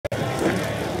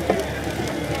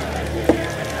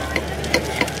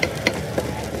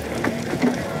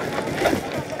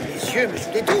monsieur, mais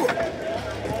c'est des tours.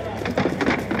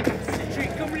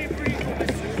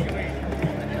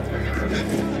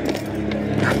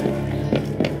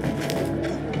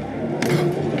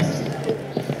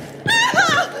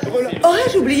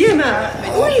 Aurais-je oublié ma...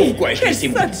 Oui, pourquoi quelle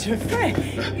faute je fais.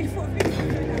 Il faut...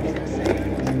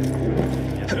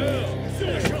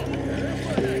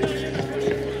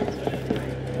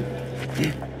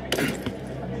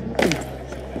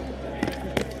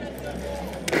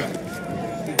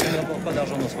 Il ne rapporte pas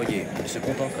d'argent dans ce foyer. Il se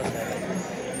contentera de la...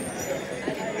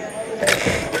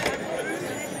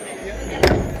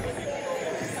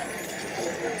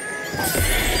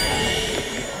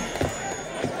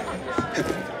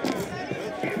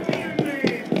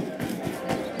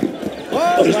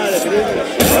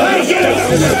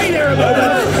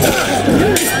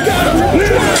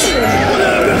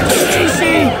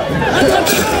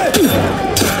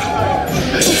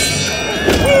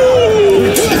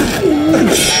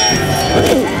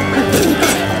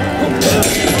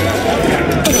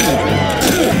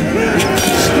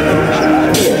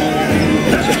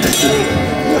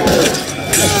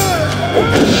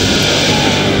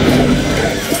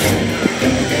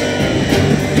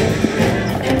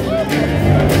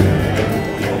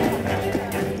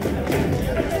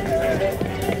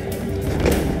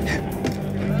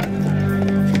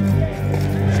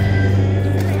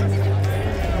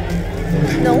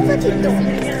 Non, va-t-il donc?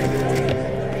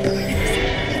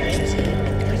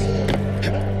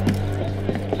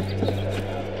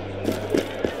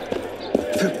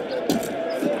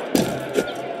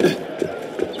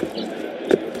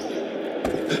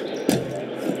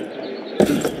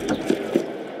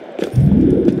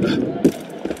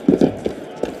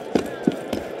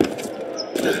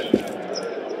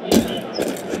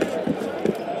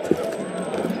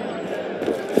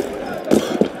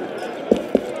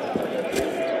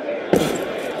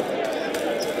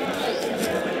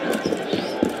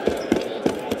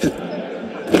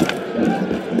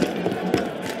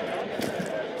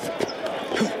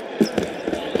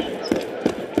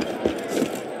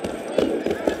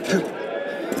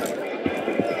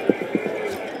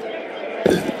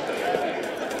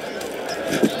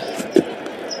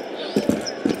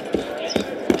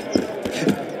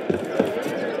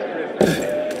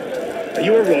 Are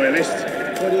you a royalist?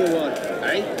 What do you want?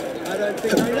 Eh? I don't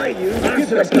think I know you.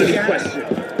 Answer the bloody question.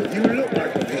 You look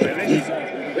like a royalist.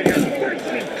 With your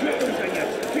worthless clothes and your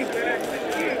stupid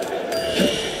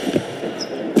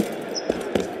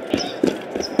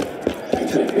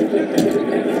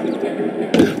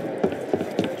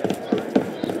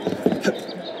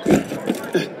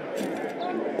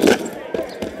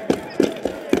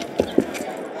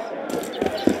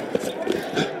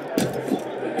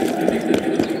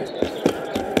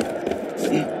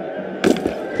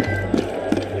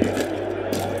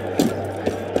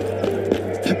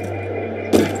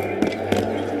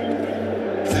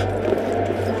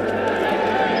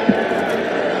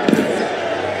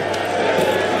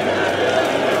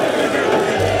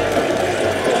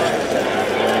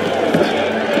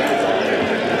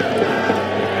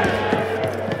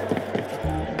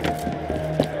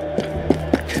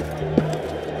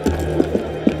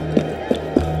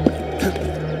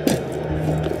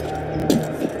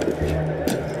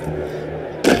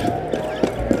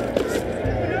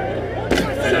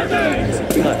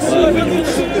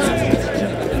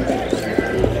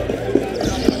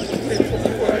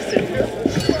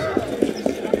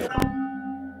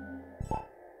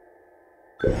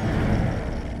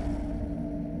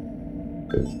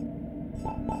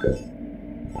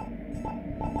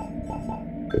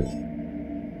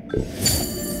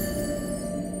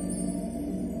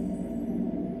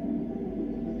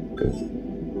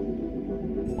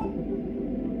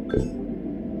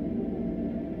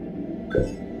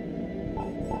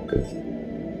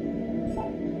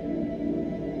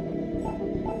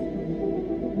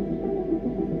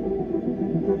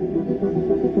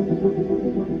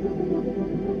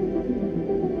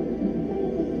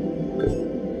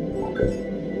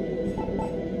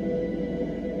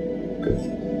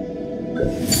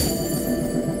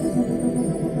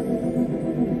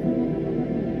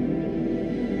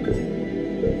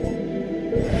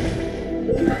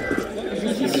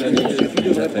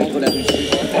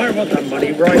I want the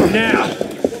money right now.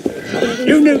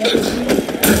 You knew.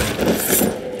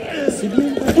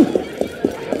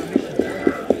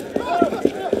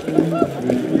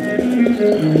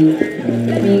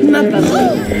 Ma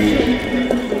parole.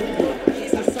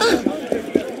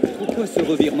 Pourquoi ce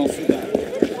revirement soudain?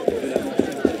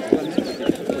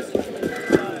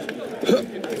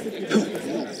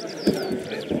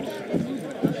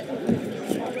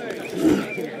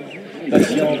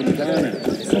 Patiente,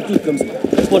 comme ça.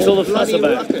 What's all the fuss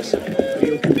about?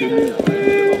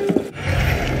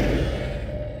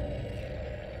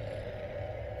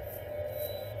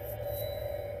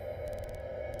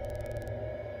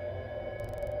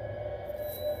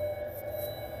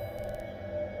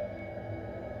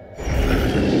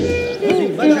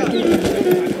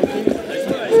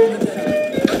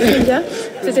 Les gars,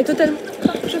 c'était totalement...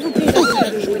 Je vous prie,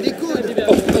 Jouer des coudes.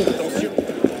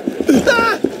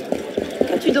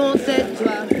 Qu'as-tu donc en tête,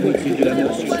 toi?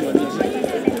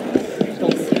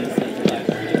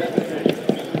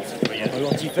 Rien de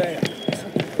l'antifère.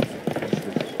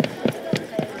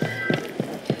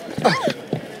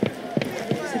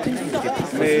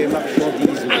 Mes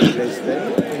marchandises vous plaisent-elles?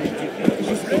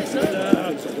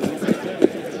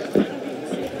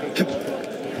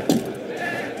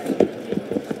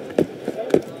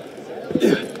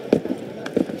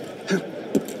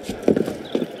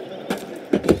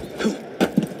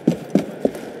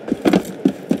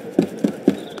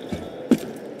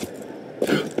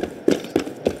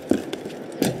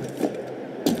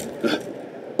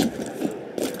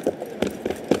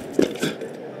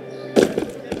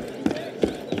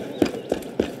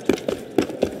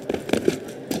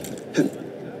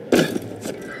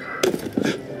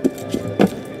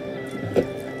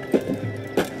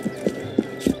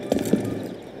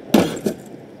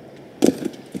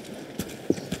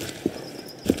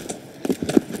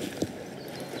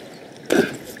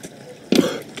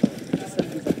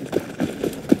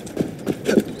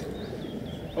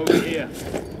 Over here.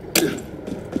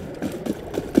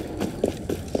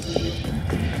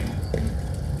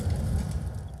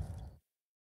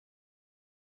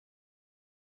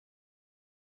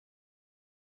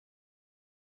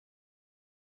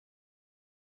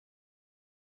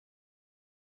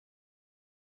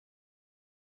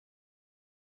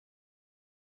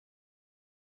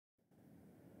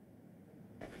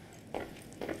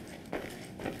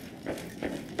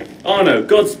 Arno,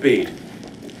 Godspeed.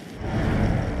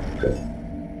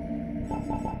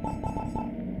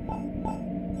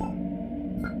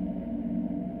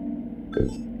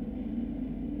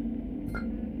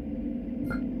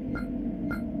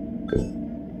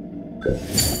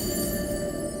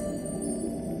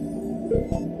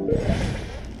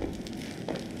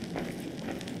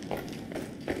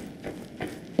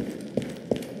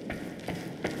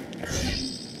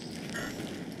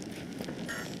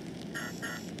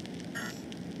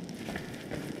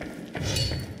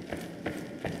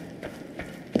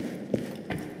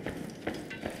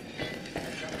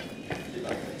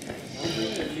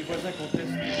 Les voisins contestent.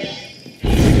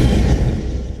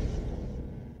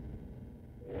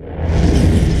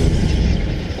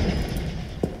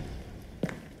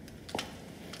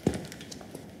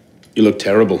 You look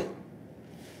terrible.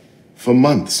 For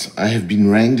months, I have been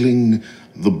wrangling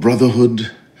the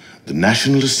Brotherhood, the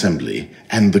National Assembly,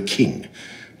 and the King.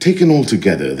 Taken all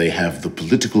together, they have the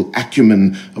political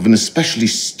acumen of an especially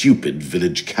stupid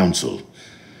village council.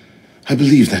 I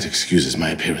believe that excuses my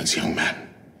appearance, young man.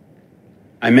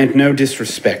 I meant no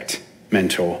disrespect,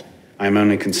 Mentor. I'm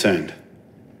only concerned.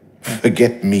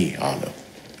 Forget me, Arno.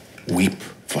 Weep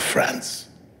for France.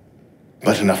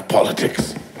 But enough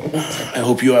politics. I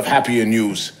hope you have happier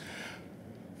news.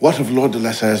 What of Lord de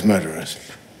la Salle's murderers?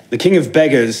 The King of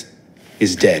Beggars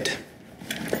is dead.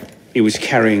 He was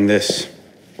carrying this.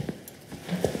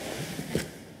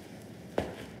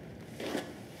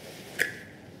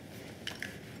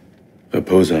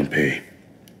 Repose en paix.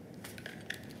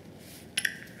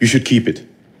 You should keep it.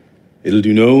 It'll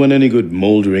do no one any good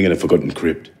mouldering in a forgotten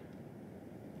crypt.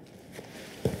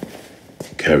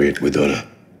 Carry it with honor.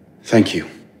 Thank you.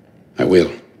 I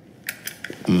will.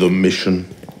 The mission.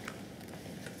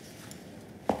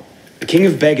 The King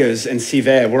of Beggars and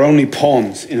Siver were only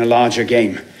pawns in a larger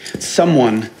game.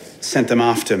 Someone sent them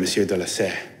after Monsieur de la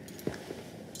Salle.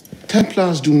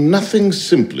 Templars do nothing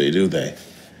simply, do they?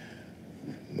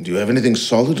 Do you have anything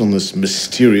solid on this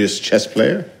mysterious chess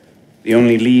player? The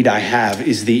only lead I have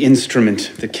is the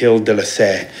instrument that killed de la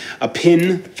Salle, a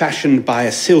pin fashioned by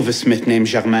a silversmith named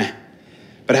Germain.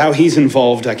 But how he's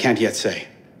involved, I can't yet say.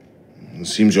 It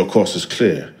seems your course is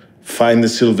clear. Find the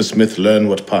silversmith, learn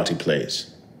what part he plays.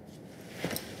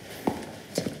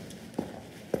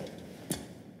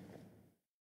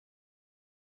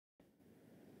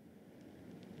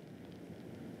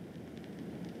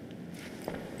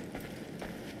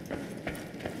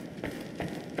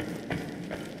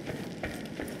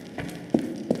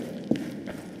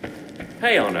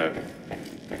 Hey, Arno.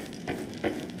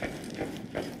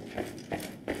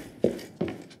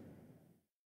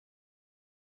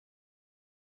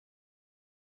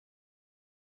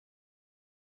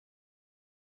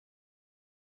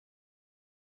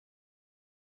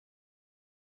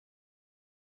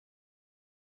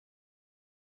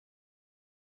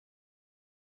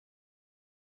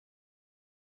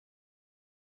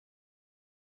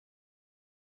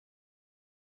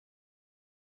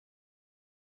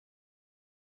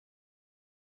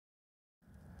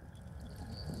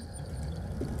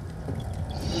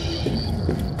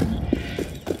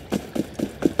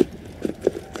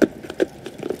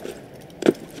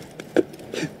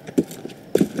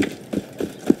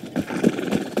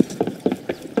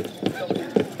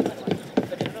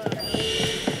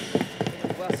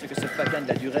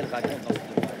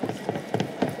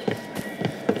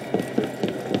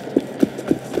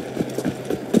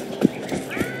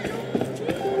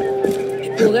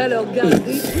 pourrait leur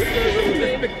garder.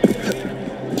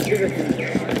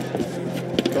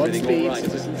 Godspeed.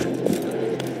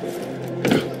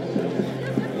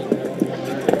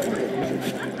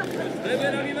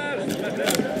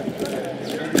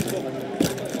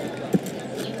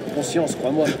 Conscience,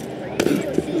 crois-moi.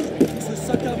 Ce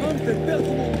sac à main me fait perdre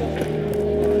mon temps.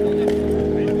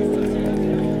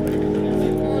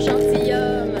 Mon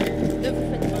gentilhomme, ne vous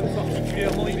faites pas.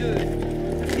 Particulièrement hideux.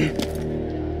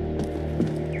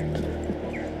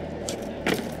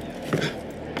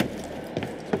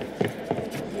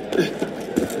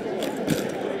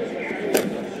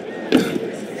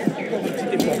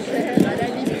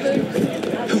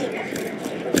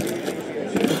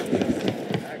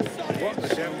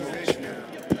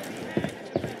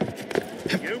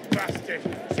 You bastard!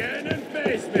 Turn and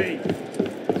face me!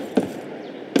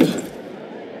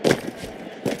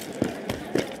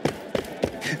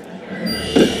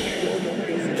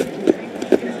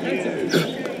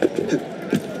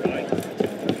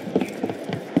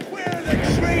 We're the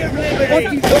tree of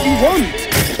liberty! What do you want?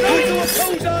 Those who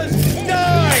oppose us,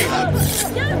 die!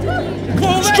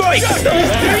 Strike!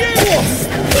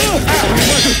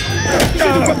 Je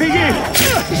dois payer!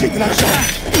 J'ai de l'argent!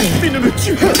 Mais ne me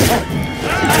tue pas!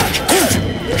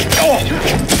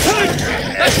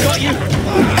 That's got you.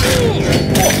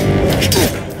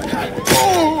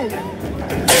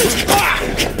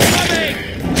 Coming.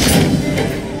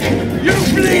 You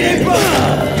bleeding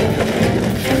bastard!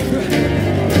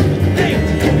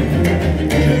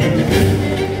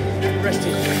 Rest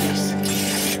in peace.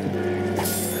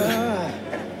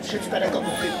 Je suis pas d'accord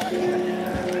non plus.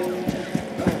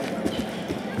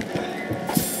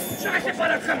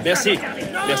 Merci.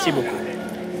 Merci beaucoup.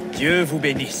 Dieu vous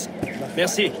bénisse.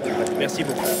 Merci. Merci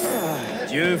beaucoup.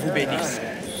 Dieu vous bénisse.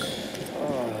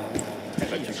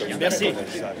 Merci.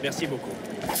 Merci beaucoup.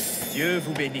 Dieu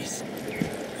vous bénisse.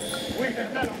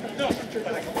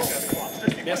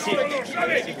 Merci.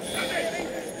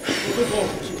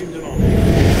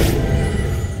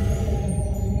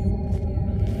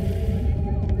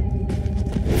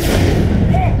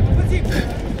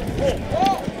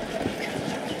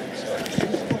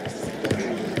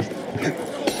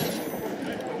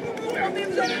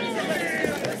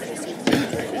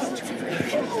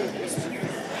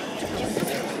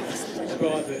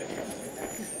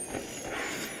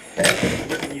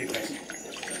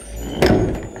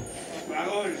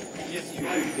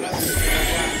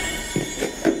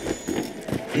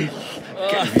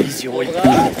 Quelle vision épique.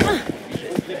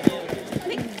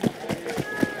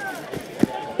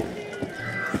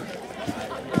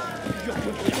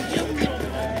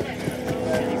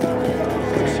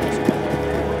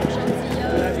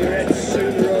 Have your head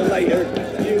sooner or later.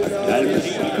 You know.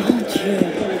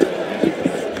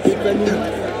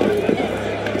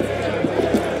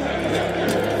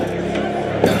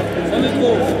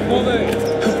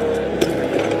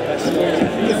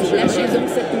 Lâchez donc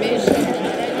cette mèche.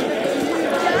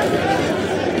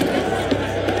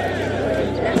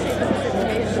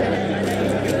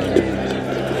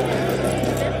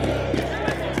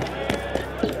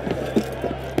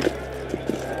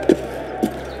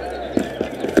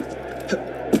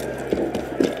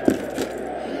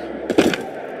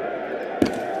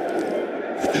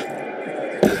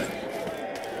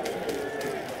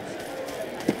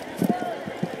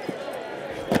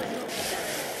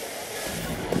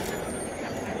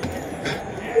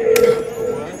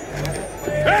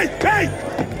 Hey! Hey!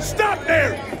 Stop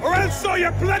there! Or I'll saw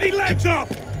your bloody legs off!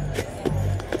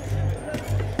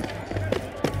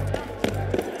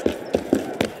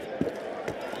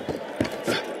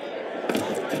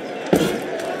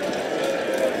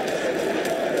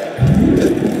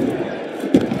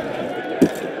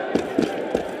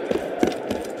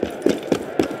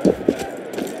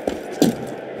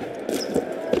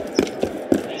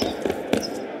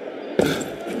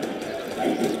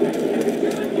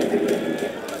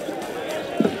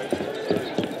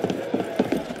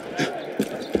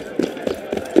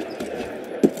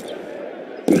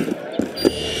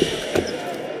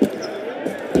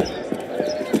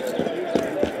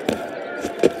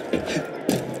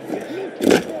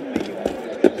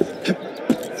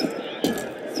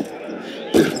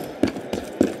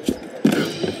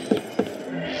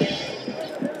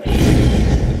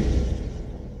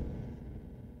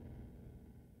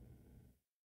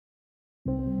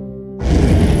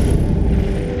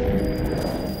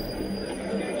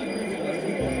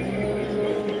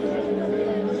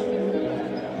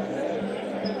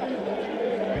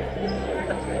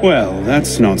 Well,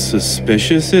 that's not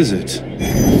suspicious, is it?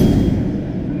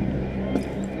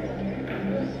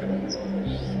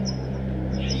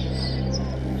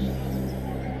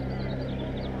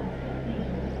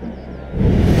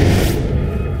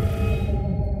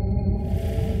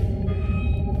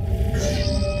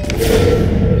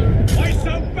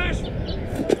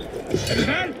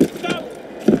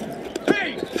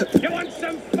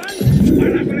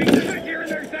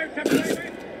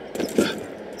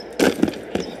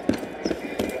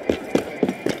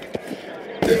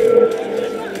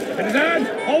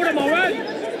 man! Hold him, all right?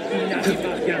 Nasty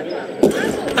bastard.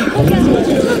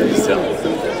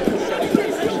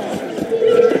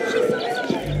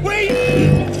 Wait!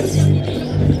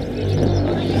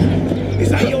 Is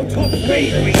that your top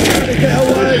speed? We gotta get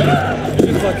away!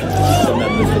 If I can just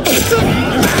remember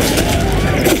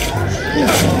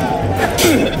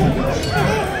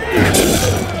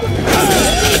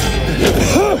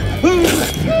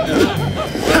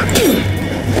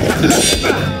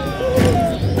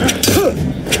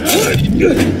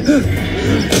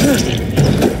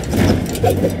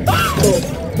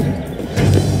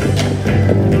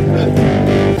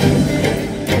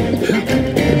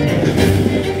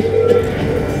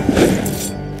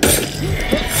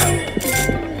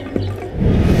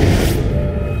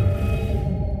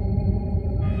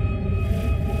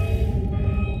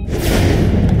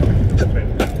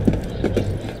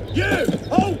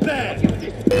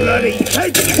Bloody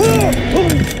take it!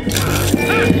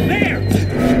 There!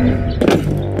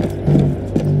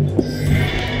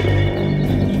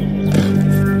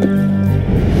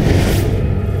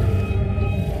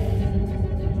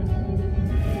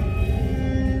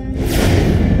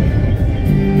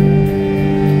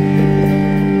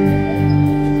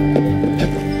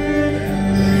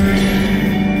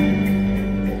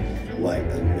 Wait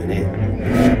a minute.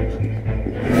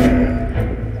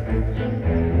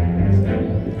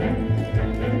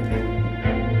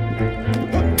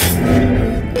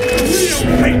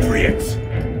 Patriots!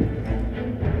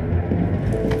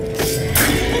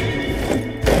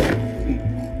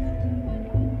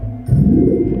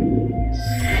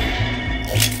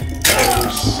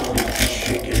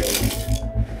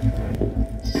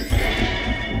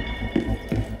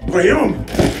 Graham,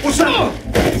 what's up?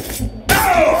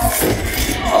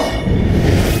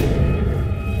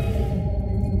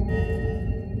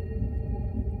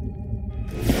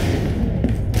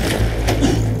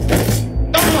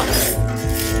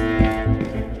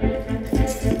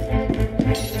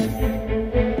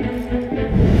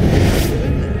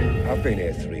 I've been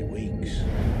here 3 weeks,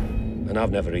 and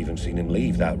I've never even seen him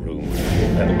leave that room,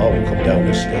 let alone come down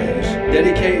the stairs.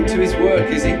 Dedicated to his work,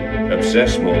 is he?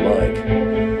 Obsessed, more like.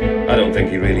 I don't think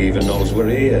he really even knows we're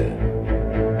here.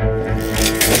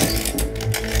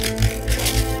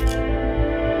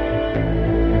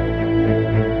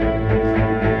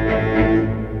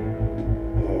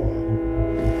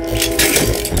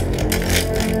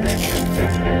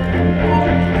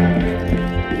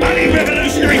 Bloody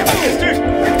revolutionary bastard!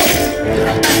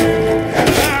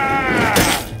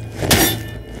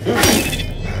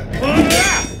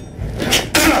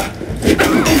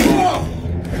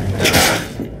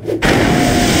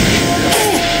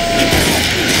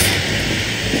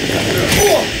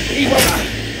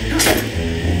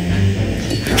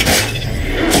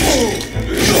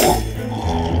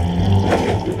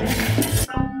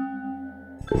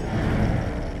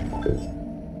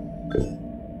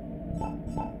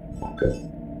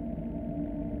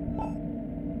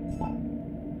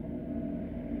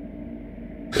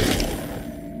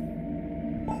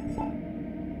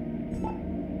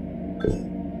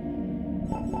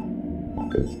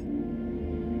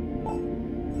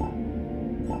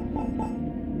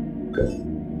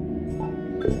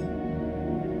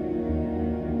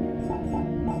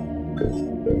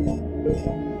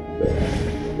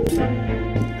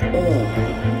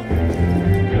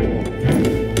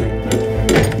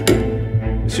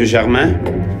 Monsieur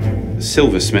Germain, the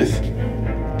silversmith.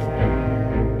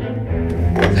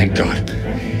 Thank God.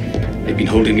 They've been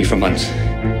holding me for months.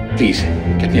 Please,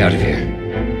 get me out of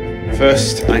here.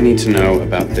 First, I need to know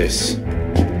about this.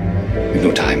 We've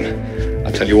no time.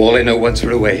 I'll tell you all I know once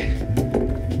we're away.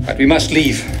 But we must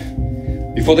leave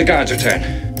before the guards return.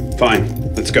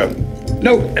 Fine, let's go.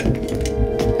 No!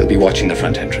 They'll be watching the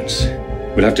front entrance.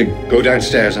 We'll have to go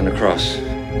downstairs and across.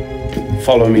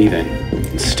 Follow me then,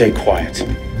 and stay quiet.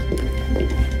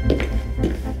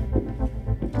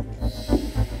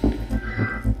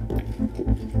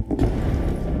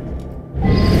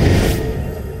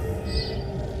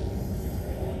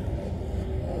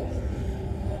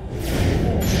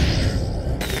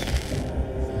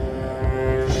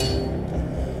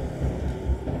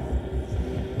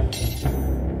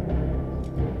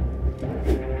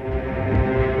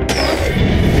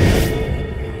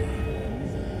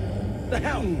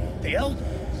 Bill?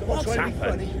 What's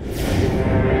happened?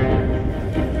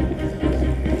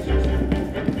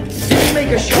 Make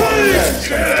a shot!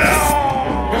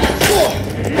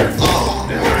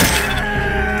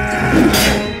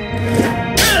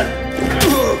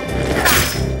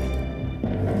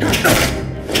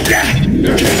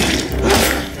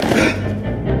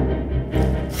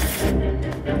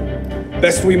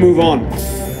 Best we move on.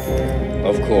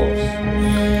 Of course.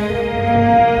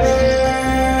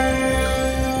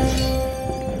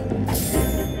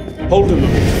 Hold a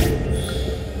moment.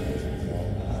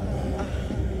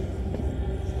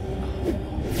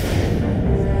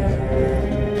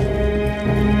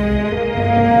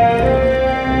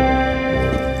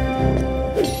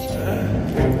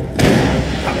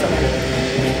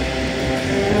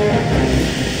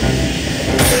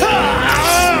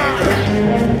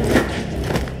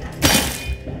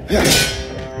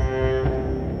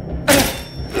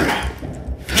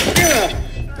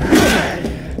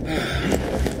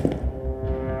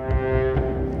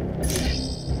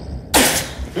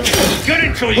 Get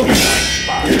into it, you nice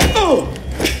spot.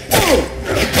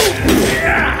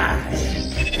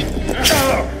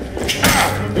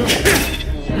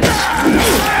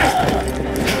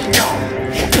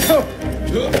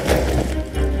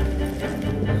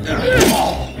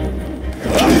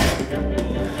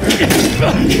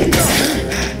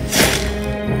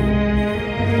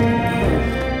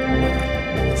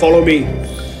 Follow me.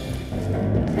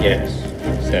 Yes,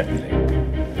 certainly.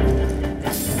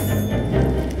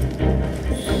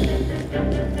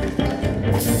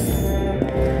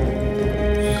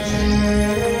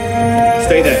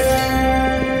 Stay there.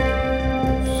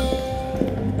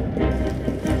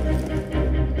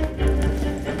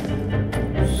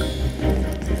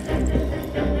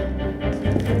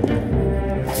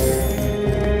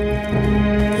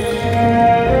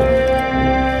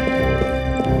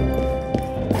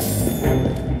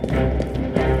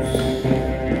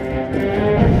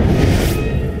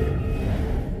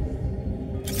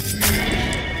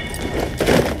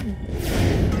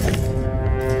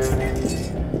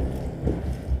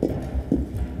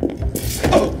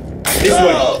 This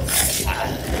way.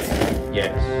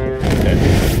 Yes,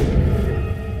 certainly.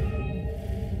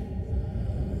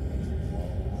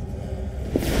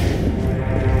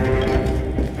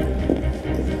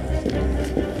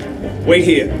 Wait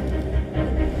here.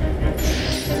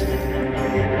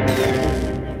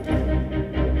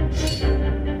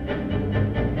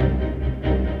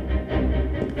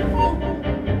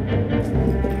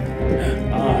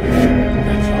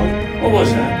 What was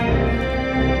that?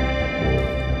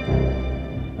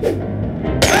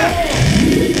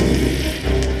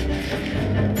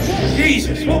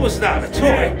 Jesus, what was that? A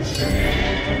toy?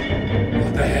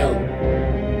 What the hell?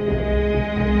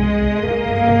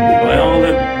 By all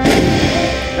them...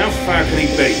 How far can he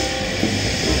be?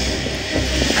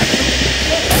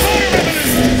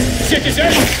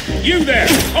 Citizens! You there!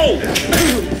 Hold!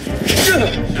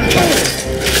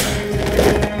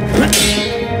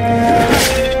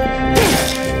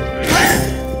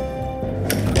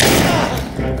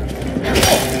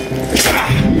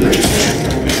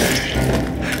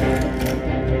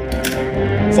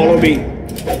 Follow me.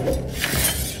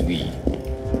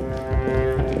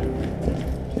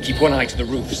 Keep one eye to the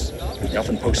roofs. We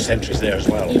often post sentries there as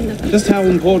well. Just how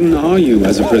important are you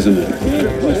as a prisoner?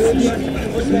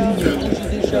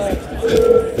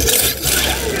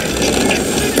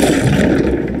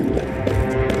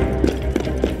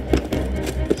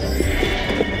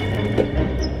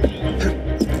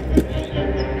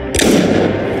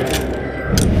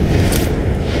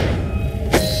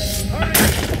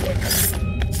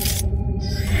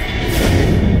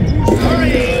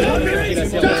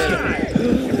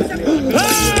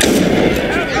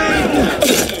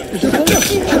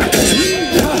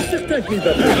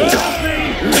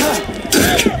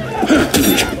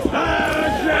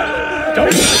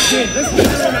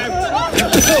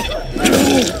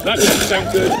 That doesn't sound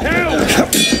good. Help!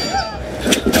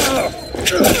 Help!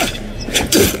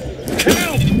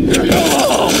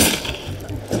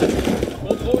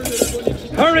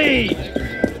 Hurry!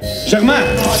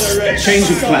 Germain! Change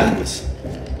of plans.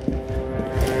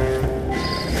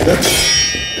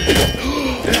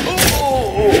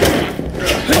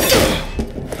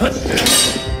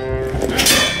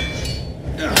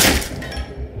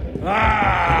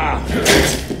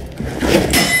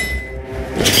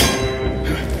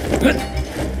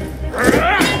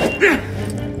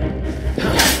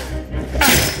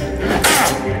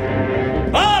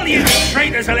 All you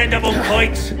traitors will end up on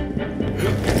pikes.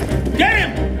 Get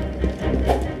him!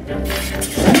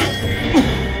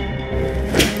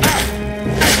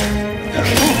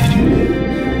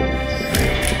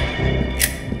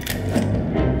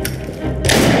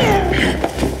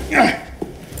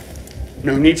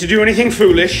 No need to do anything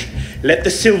foolish. Let the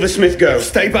silversmith go.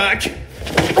 Stay back.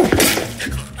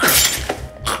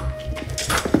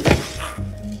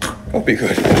 Oh, be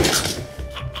good.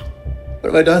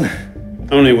 What have I done?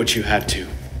 Only what you had to.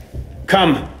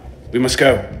 Come, we must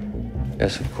go.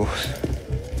 Yes, of course.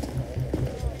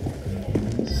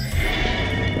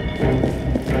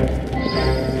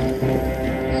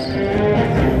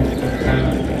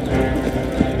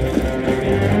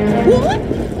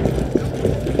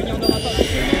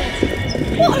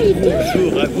 What are you doing?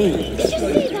 Bonjour à vous. Did you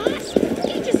see that?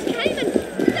 He just came and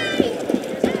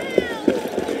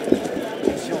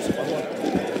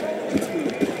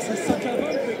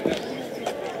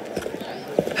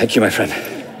Thank you, my friend.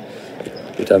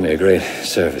 You've done me a great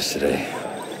service today.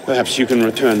 Perhaps you can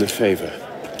return the favor.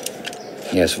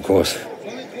 Yes, of course.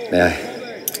 May I?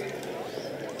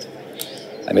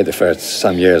 I made the first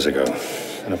some years ago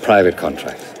on a private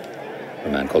contract for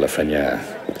a man called a Frenier.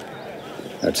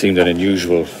 It seemed an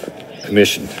unusual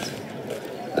commission.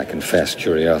 I confess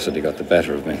curiosity got the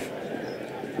better of me.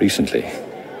 Recently,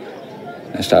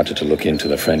 I started to look into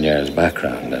the Frenier's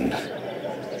background, and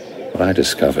what I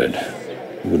discovered,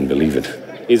 you wouldn't believe it.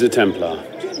 He's a Templar.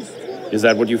 Is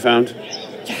that what you found?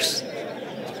 Yes,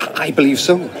 I believe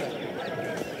so.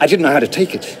 I didn't know how to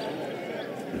take it.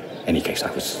 In any case,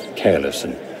 I was careless,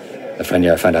 and the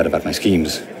Frenier found out about my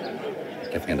schemes.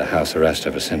 Kept me under house arrest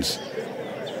ever since.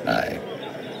 I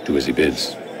do as he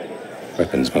bids.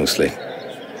 Weapons mostly.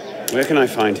 Where can I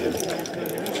find him?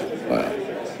 Well,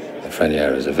 the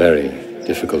Frenier is a very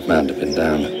difficult man to pin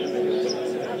down.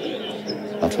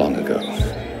 Not long ago,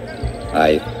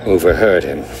 I overheard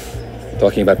him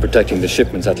talking about protecting the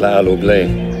shipments at La Halle Oblé.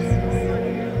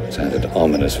 Sounded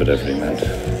ominous, whatever he meant.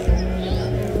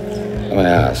 I may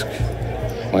ask,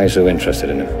 why are you so interested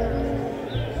in him?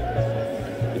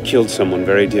 He killed someone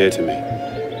very dear to me.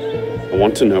 I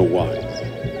want to know why.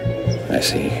 I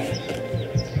see.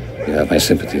 You have my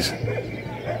sympathies.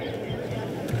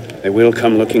 They will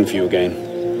come looking for you again.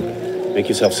 Make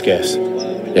yourself scarce.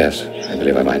 Yes, I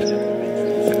believe I might.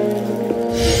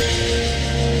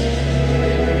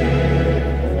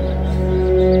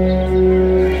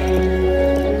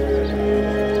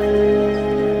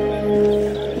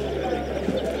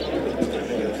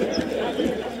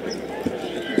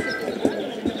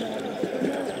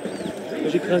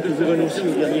 J'ai craint que vous renonciez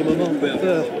au dernier moment,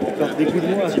 peur, par dégoût de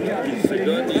moi.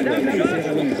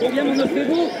 Combien m'en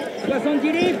offrez-vous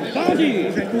 70 livres vendus.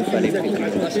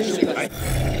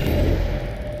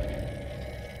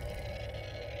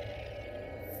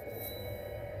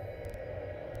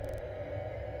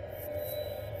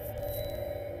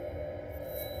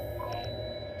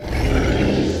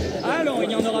 Allons, il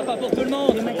n'y en aura pas pour tout le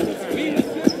monde. Oui,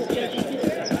 monsieur, pour quel...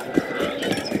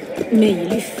 Mais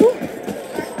il est fou.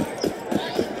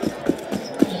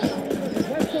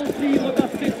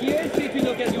 C'est une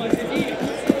occasion à saisir.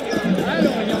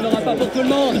 Allons, il n'y en aura pas pour tout le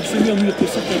monde. Il se murmure que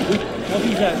certains groupes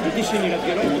envisagent de déchaîner la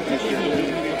violence.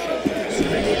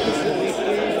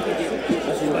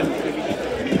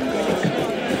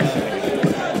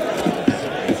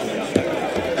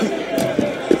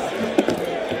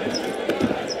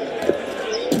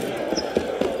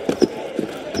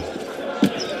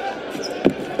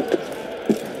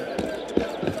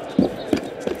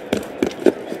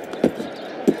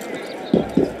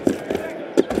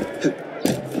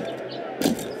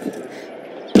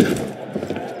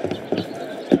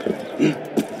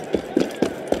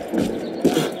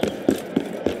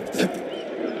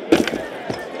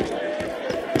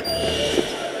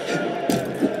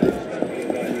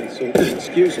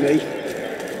 Excuse me.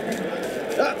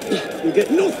 You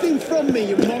get nothing from me,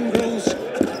 you mongrels.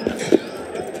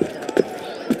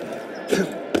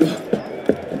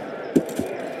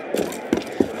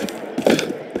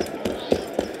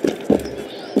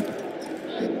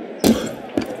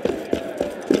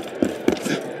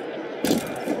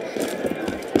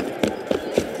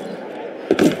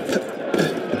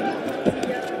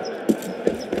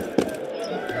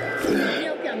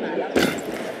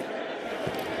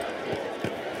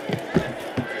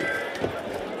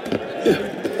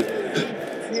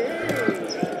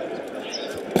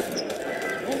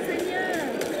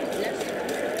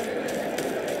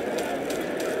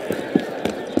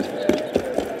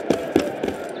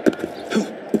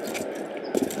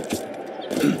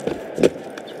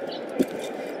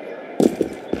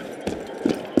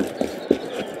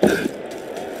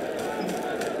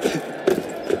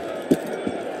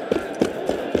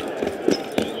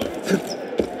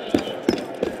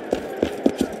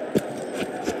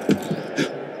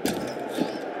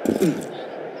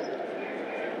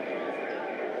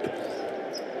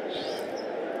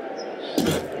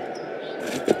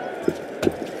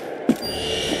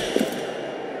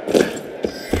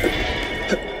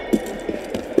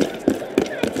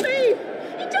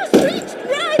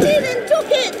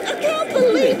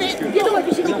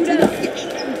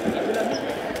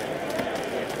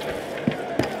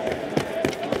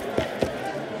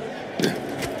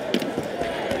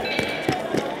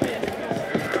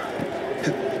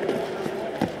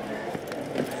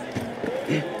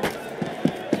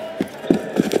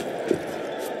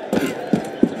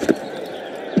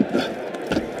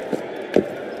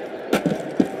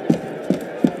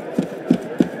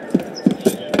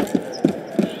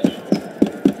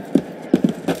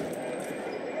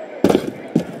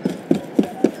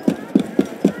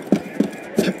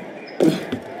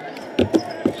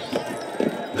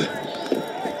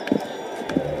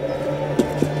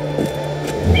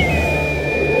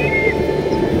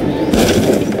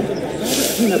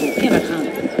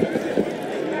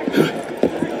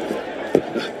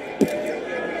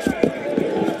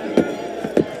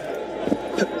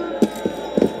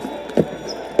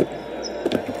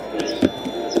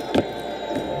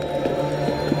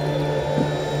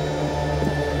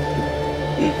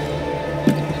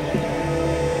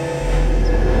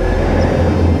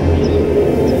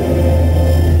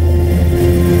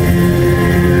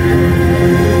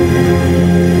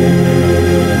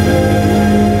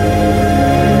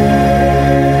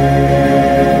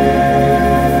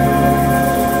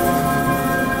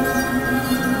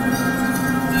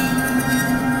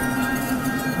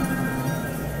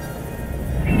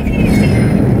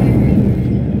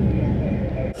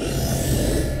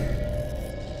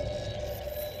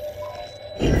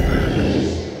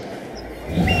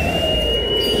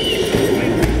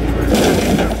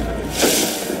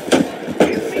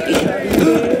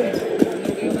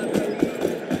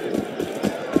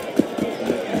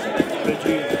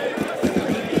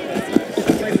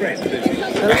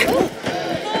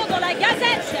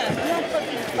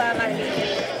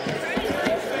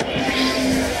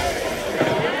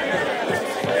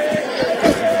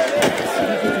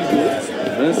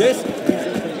 Yes.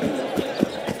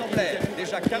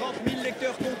 Déjà 40 000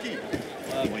 lecteurs conquis.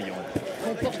 Ah, voyons.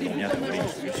 Comportez-vous comme un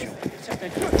gentil.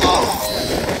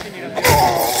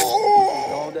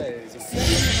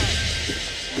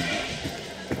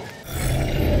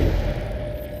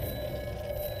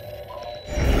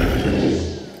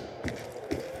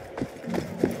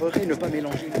 Faudrait ne pas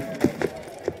mélanger.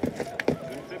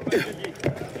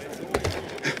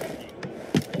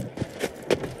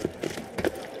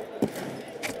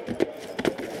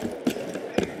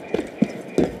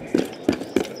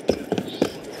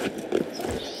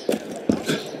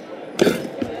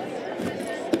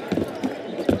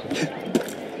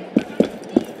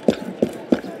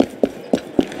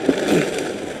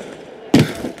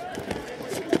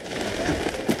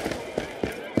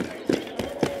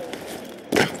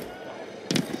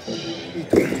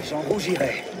 J'en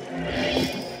rougirais.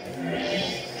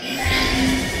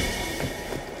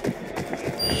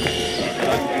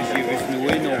 Les iris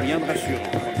noués n'ont rien de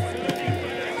rassurant.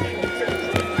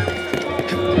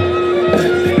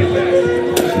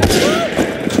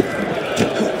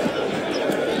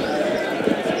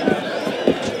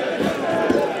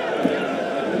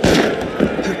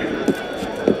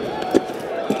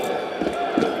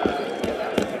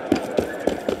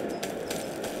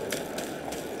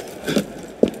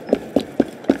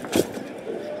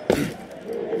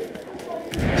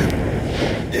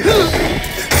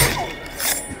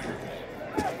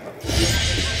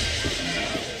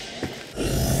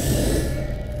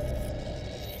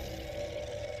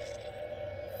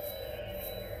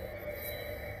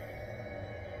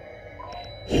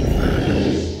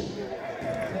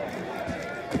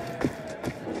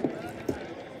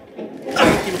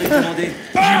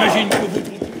 J'imagine que vous...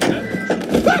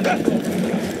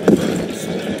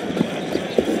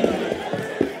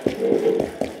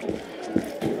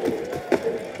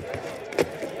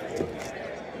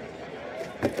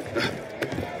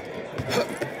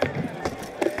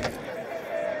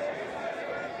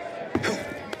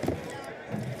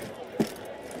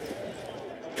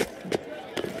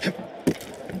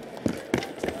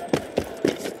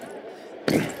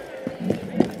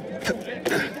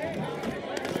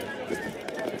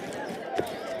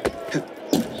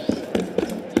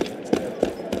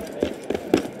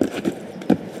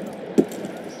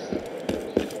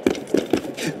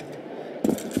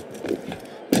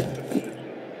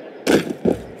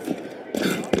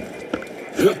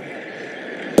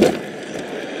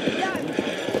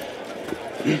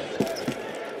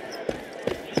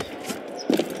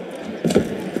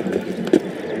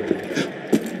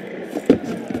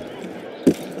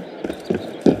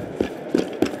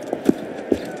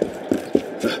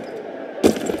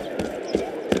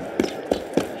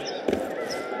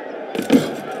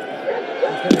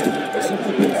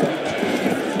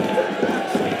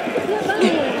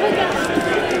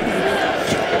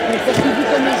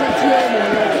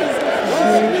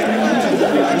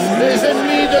 Les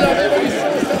ennemis de la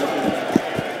révolution.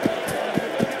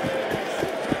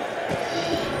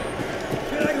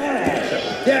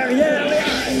 Derrière les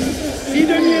rails, qui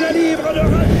denier la livre de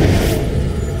rails.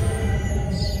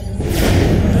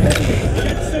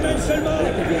 7 semaines seulement,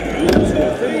 nous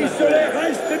serons pris sur les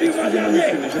restes du mois dernier.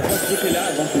 Je crois que j'étais là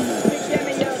avant tout le monde.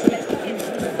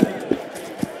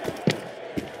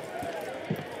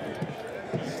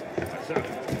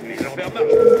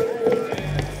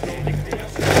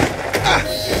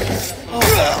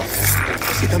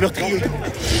 C'est un meurtrier.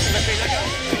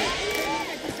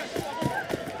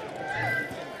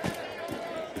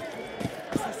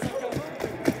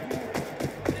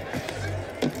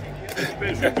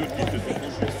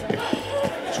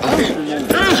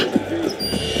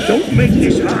 Don't make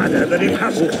this harder than it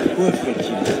has to.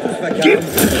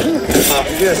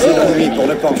 J'ai assez d'ennuis pour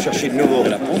ne pas en chercher de nouveau.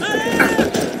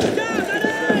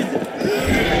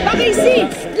 Par ici,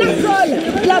 la folle,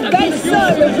 la belle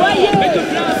folle, voyez.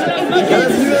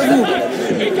 Bienvenue à vous.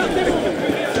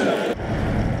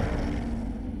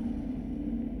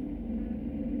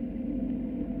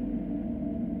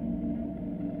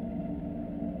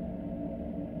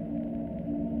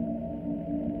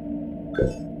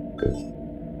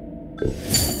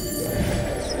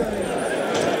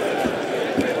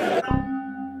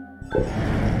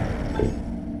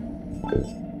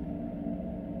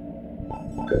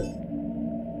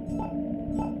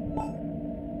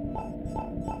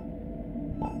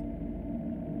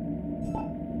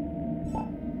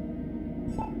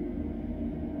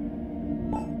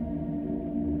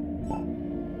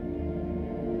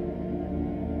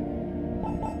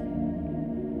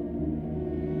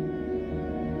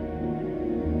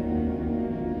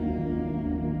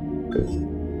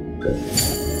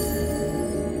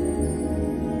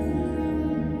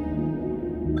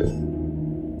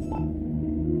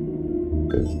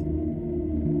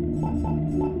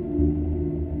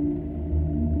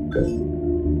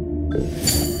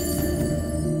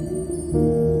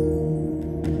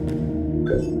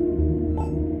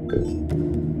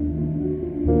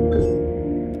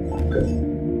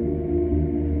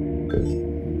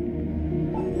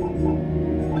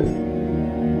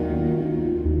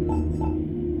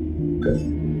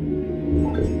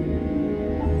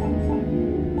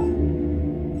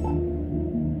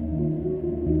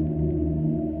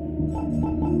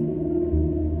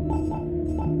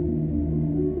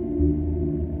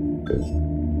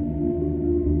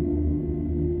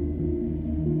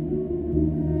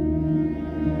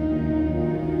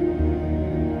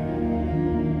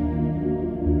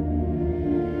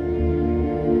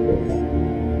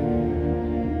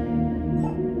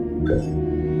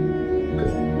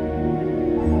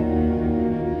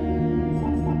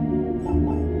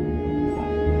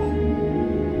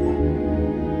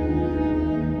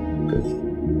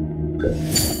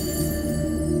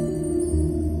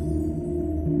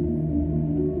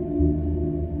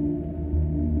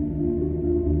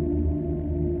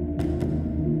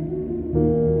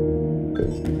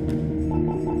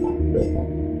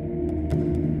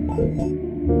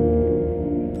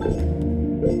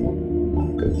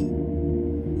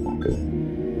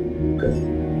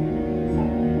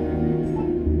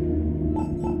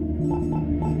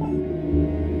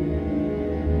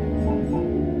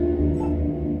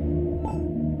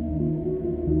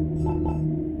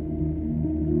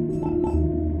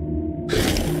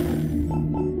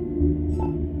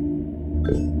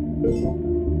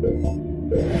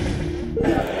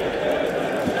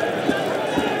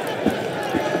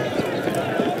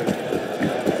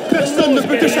 Personne ne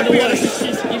peut échapper à la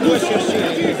justice. Il doit chercher.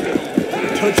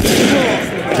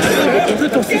 Je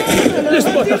t'en supplie,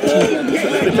 laisse-moi partir.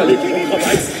 Je vais t'aller pour mon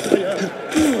travail.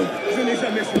 Je n'ai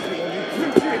jamais souffert en lui.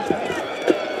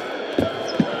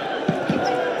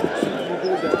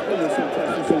 Ne sont pas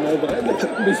sous son ombrelle,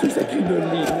 mais sous sa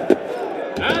crinoline.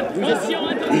 Attention,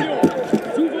 attention.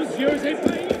 Sous vos yeux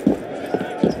effrayés.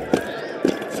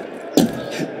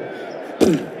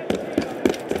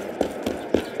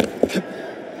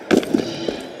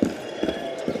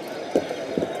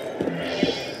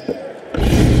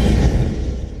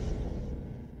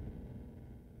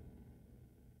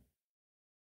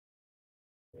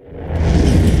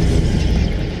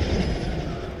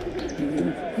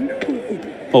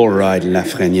 All right,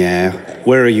 Lafrenière.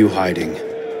 Where are you hiding?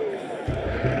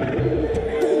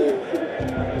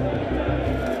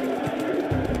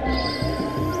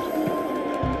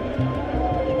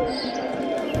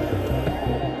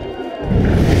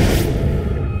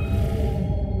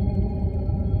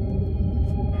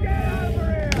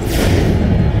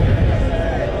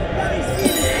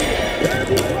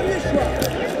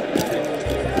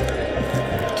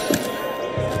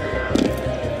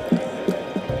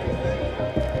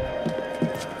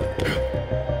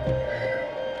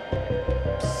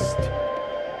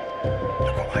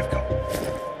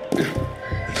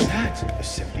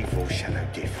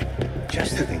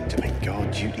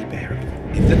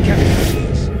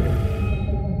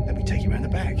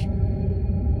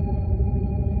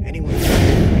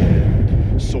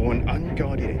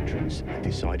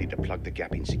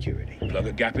 Plug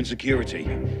a gap in security.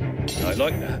 I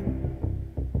like that.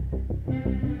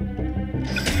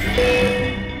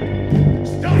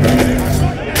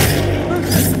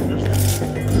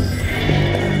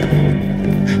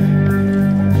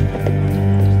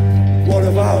 One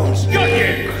of ours. Got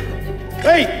you!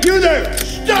 Hey, you there!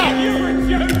 Stop!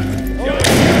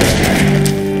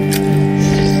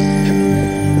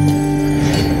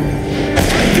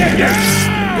 Get you!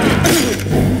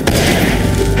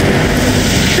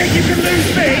 Think you can lose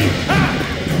me?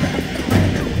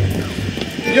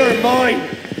 You're mine.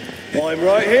 I'm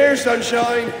right here,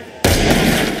 sunshine.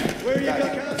 Where you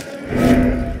going?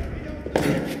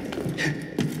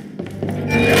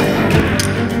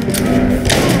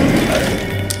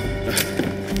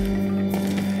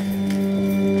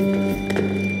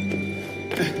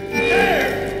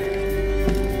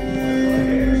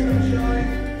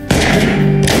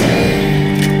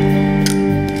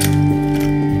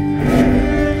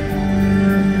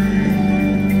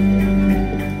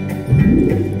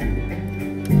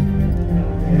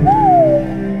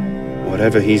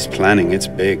 Whatever he's planning, it's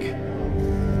big.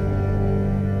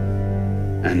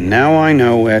 And now I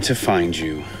know where to find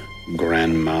you,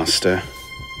 Grand Master.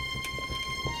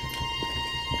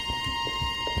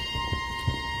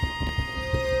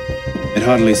 It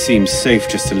hardly seems safe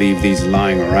just to leave these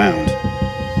lying around.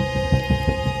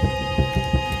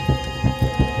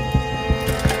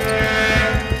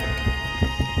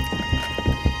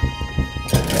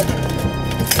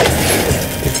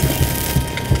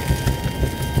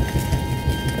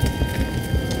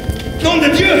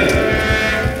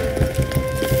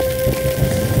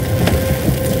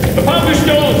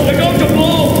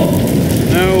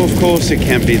 course it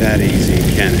can't be that easy,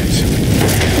 can it?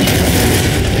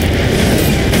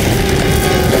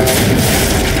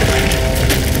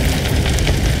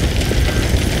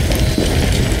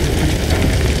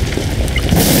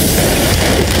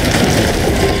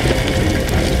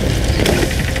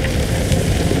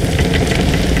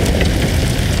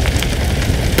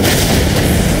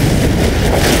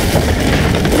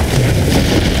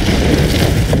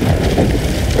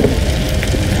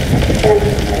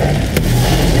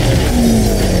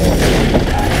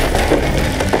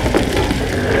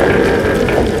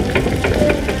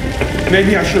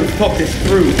 Maybe I should have thought this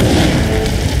through.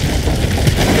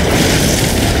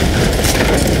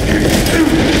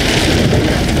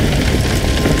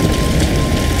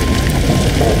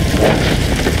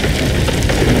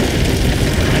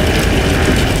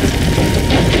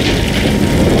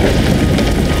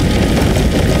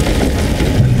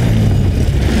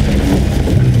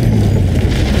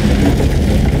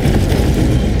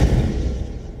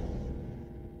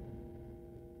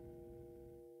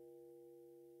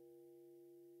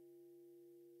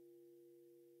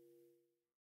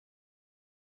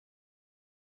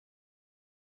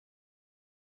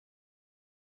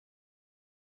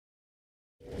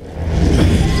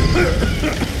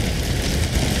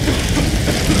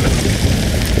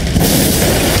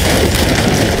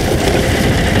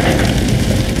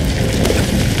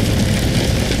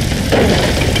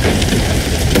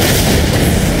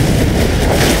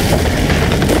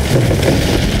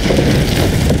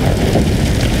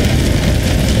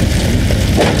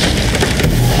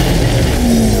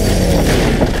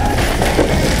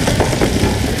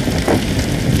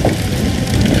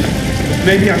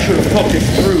 Maybe I should have thought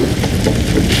this through.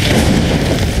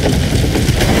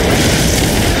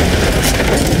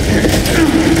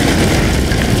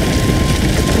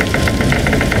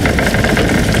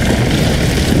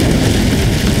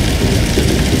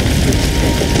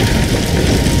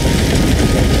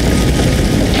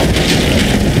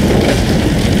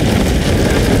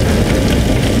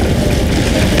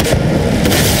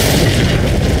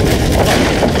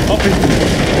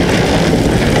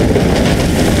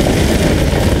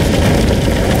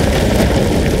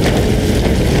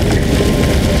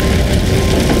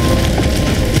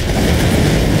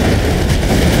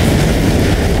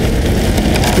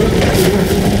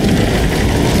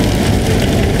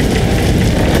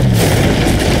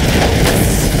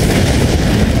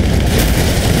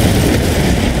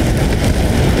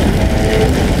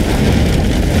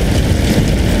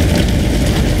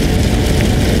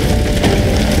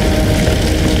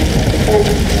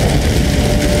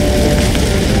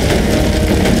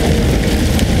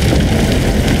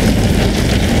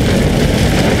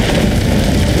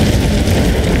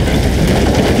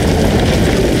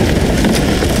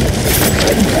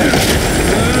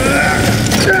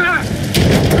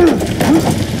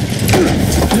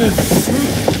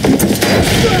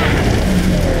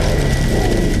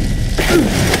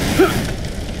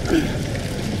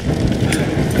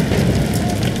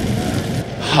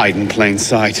 Hide in plain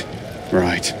sight.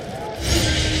 Right.